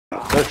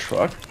that a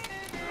truck?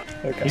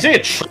 Okay. You say a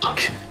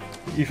truck?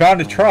 You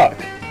found a truck.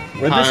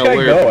 Where'd this guy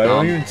Kyle, go? I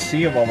don't even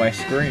see him on my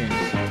screen.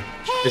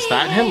 Is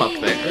that him up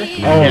there?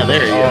 Oh, yeah,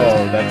 there he is.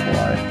 Oh, that's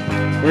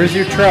why. Where's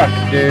your truck,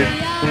 dude?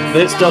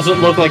 This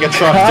doesn't look like a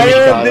truck to me,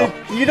 Kyle.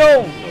 You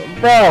don't...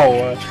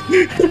 Bro.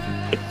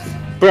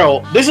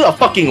 Bro, this is a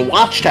fucking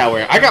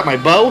watchtower. I got my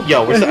bow.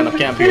 Yo, we're setting up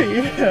camp here.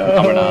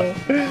 No, we're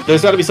not.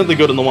 There's gotta be something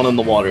good in the one in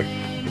the water.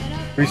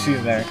 We're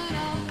seeing there.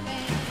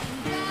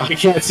 I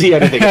can't see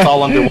anything. It's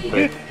all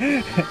underwater.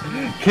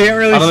 Can't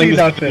really see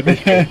nothing.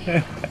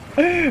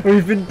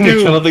 We've been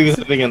doomed. I don't think there's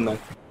anything in there.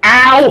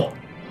 Ow!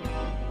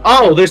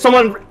 Oh, there's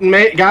someone.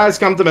 Guys,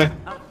 come to me.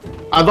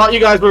 I thought you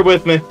guys were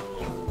with me.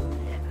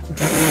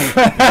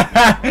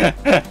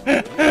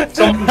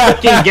 Some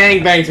fucking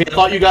gangbangs me. I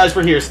thought you guys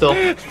were here still.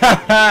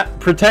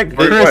 Protect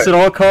Chris at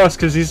all costs,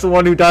 because he's the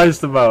one who dies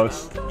the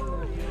most.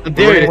 Dude,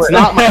 it's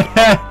not my...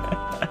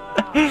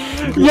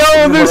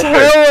 Yo, there's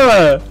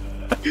hella!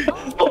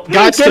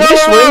 Guys, get on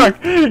the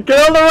rock! Get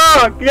on the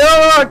rock! Get on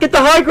the rock! Get the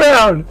high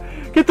ground!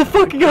 Get the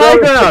fucking high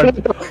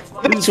ground!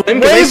 Can they swim? Can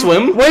they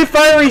swim? Wave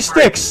fiery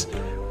sticks!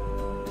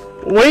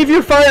 Wave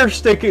your fire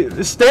stick!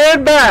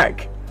 Stand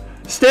back!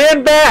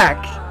 Stand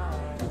back!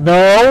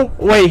 No!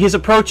 Wait, he's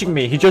approaching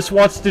me. He just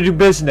wants to do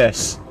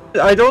business.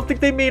 I don't think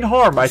they mean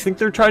harm. I think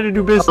they're trying to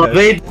do business.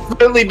 They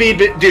definitely be...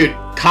 Dude,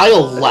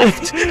 Kyle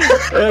left.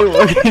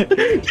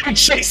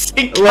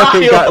 Chasing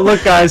Kyle.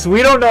 Look, guys,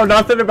 we don't know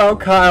nothing about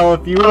Kyle.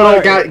 If you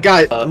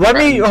guys, let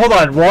me... Hold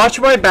on.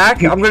 Watch my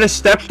back. I'm gonna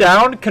step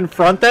down,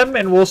 confront them,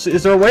 and we'll see.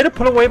 Is there a way to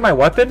put away my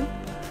weapon?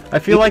 I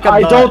feel like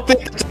I don't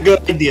think that's a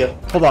good idea.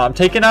 Hold on. I'm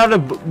taking out a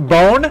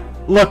bone.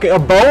 Look, a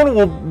bone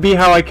will be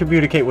how I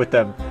communicate with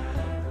them.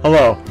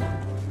 Hello.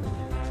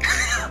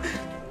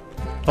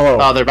 Hello.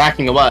 Oh, they're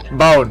backing away.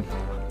 Bone.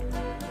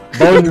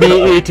 Bone,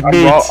 me eat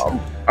meat.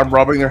 I'm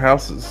robbing their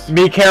houses.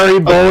 Me carry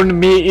bone,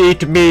 me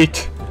eat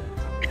meat.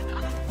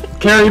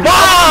 Carry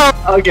bone!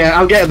 Okay,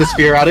 I'm getting the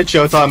spear out. It's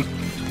showtime.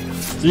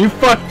 You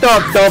fucked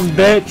up, dumb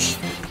bitch.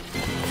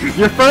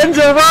 Your friends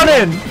are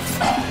running.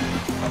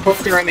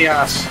 Poked her in the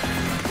ass.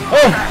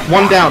 Oh,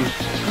 one down.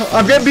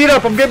 I'm getting beat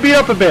up. I'm getting beat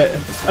up a bit.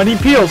 I need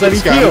peels. I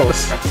need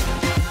peels.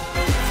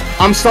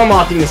 I'm stun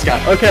locking this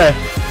guy. Okay.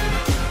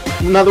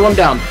 Another one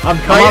down. I'm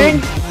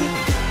kiting.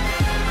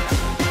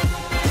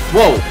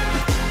 Whoa.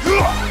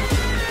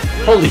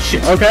 Holy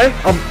shit. Okay.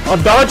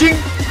 I'm dodging.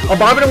 I'm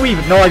bobbing and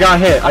weaving. No, I got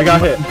hit. I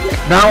got hit.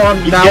 Now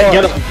I'm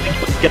get up.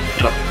 Get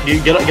up. You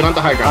get on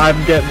the high ground.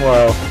 I'm getting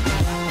low.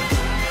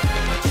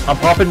 I'm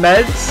popping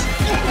meds.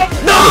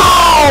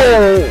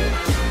 No!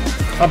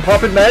 I'm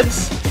popping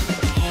meds.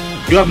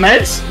 You have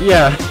meds?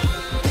 Yeah.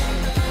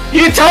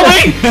 You didn't tell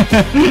me!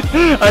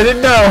 I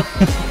didn't know.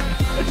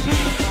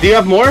 Do you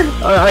have more?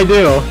 I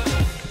do.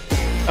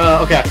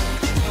 Okay.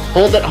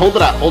 Hold it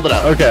out, hold it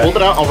out. Okay. Hold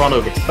it out, I'll run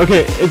over.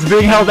 Okay, it's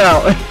being held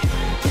out.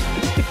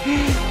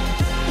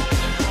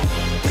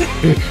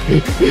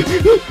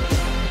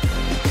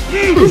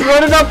 He's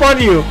running up on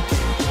you.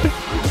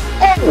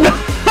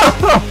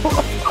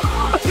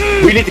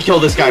 We need to kill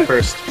this guy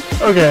first.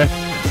 Okay.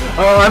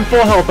 I'm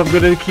full health. I'm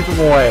gonna keep him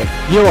away.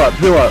 Heal up,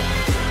 heal up.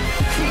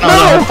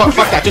 No! Fuck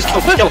that. Just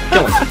kill him.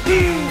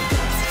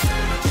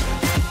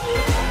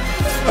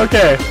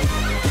 Okay.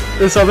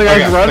 There's something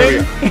guy's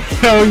running?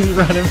 No, he's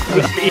running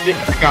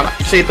fast. Got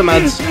it. Save the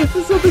meds.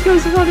 There's something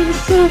guy's running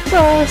so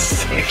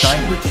fast.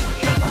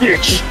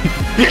 Bitch.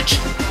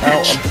 Ow,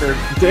 I'm scared.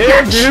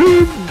 Damn,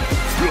 dude.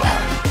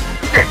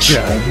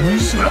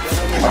 Gems?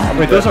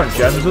 Wait, those aren't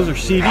gems. Those are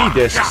CD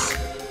discs.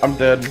 I'm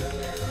dead.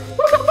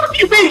 What do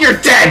you mean you're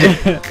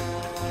dead?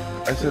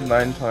 I said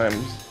 9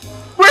 times.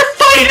 We're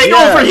fighting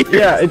over here!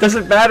 Yeah, it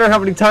doesn't matter how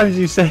many times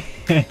you say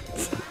it.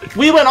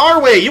 We went our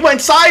way, you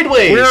went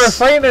sideways! We were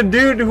fighting a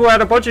dude who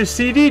had a bunch of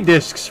CD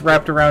discs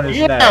wrapped around his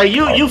neck.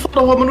 Yeah, you fought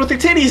a woman with her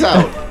titties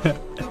out!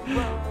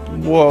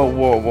 Whoa,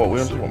 we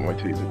don't talk about my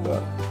titties like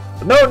that.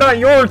 No, not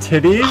your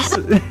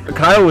titties!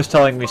 Kyle was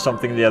telling me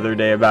something the other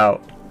day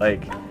about,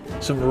 like,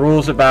 some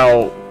rules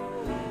about...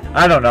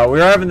 I don't know, we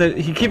were having the...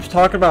 He keeps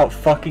talking about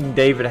fucking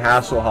David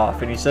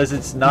Hasselhoff, and he says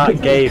it's not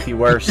gay if he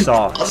wears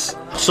socks.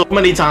 So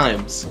many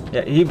times.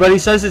 Yeah, but he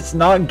says it's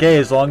not gay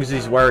as long as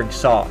he's wearing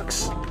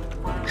socks.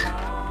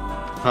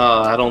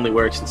 That only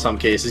works in some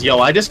cases. Yo,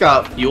 I just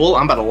got fuel.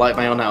 I'm about to light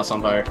my own house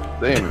on fire.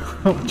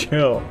 Damn.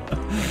 Chill.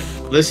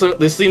 This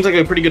seems like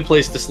a pretty good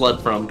place to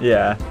sled from.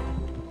 Yeah.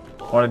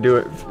 Want to do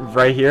it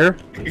right here?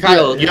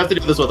 Kyle, you have to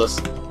do this with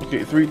us.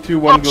 Okay, 3, 2,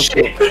 1, go.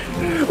 Shit.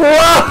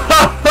 Whoa!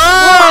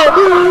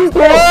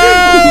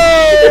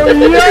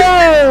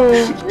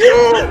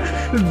 Yo!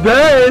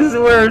 That is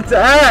where it's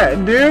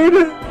at,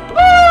 dude!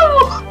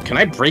 Can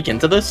I break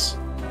into this?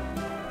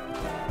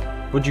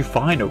 What'd you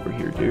find over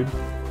here, dude?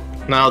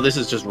 No, this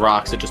is just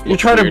rocks. It just You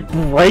looks trying weird. to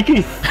break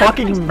a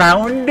fucking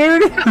mountain,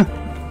 dude?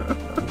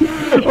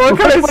 What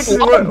kind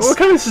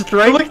of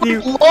strength do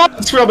you...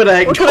 What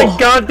kind of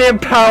goddamn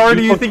power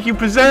do you think you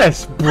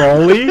possess,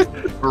 Broly?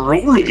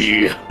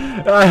 Broly.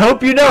 I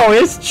hope you know,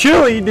 it's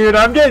chilly, dude.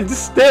 I'm getting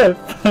stiff.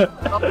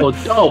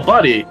 Oh,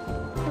 buddy.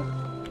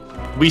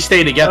 We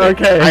stay together.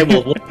 Okay. I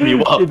will warm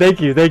you up.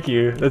 Thank you, thank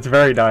you. That's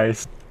very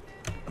nice.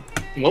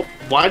 Well,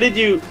 why did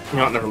you...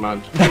 No, never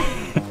mind.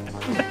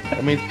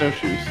 I mean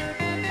snowshoes.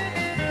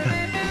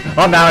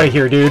 I'm out of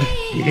here, dude.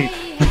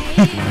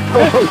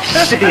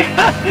 Oh, shit.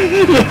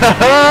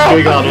 Oh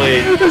my god,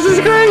 wait. This is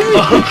crazy.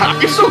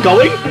 Are you still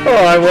going?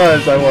 Oh, I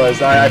was.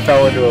 I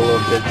fell into a little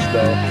ditch,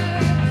 though.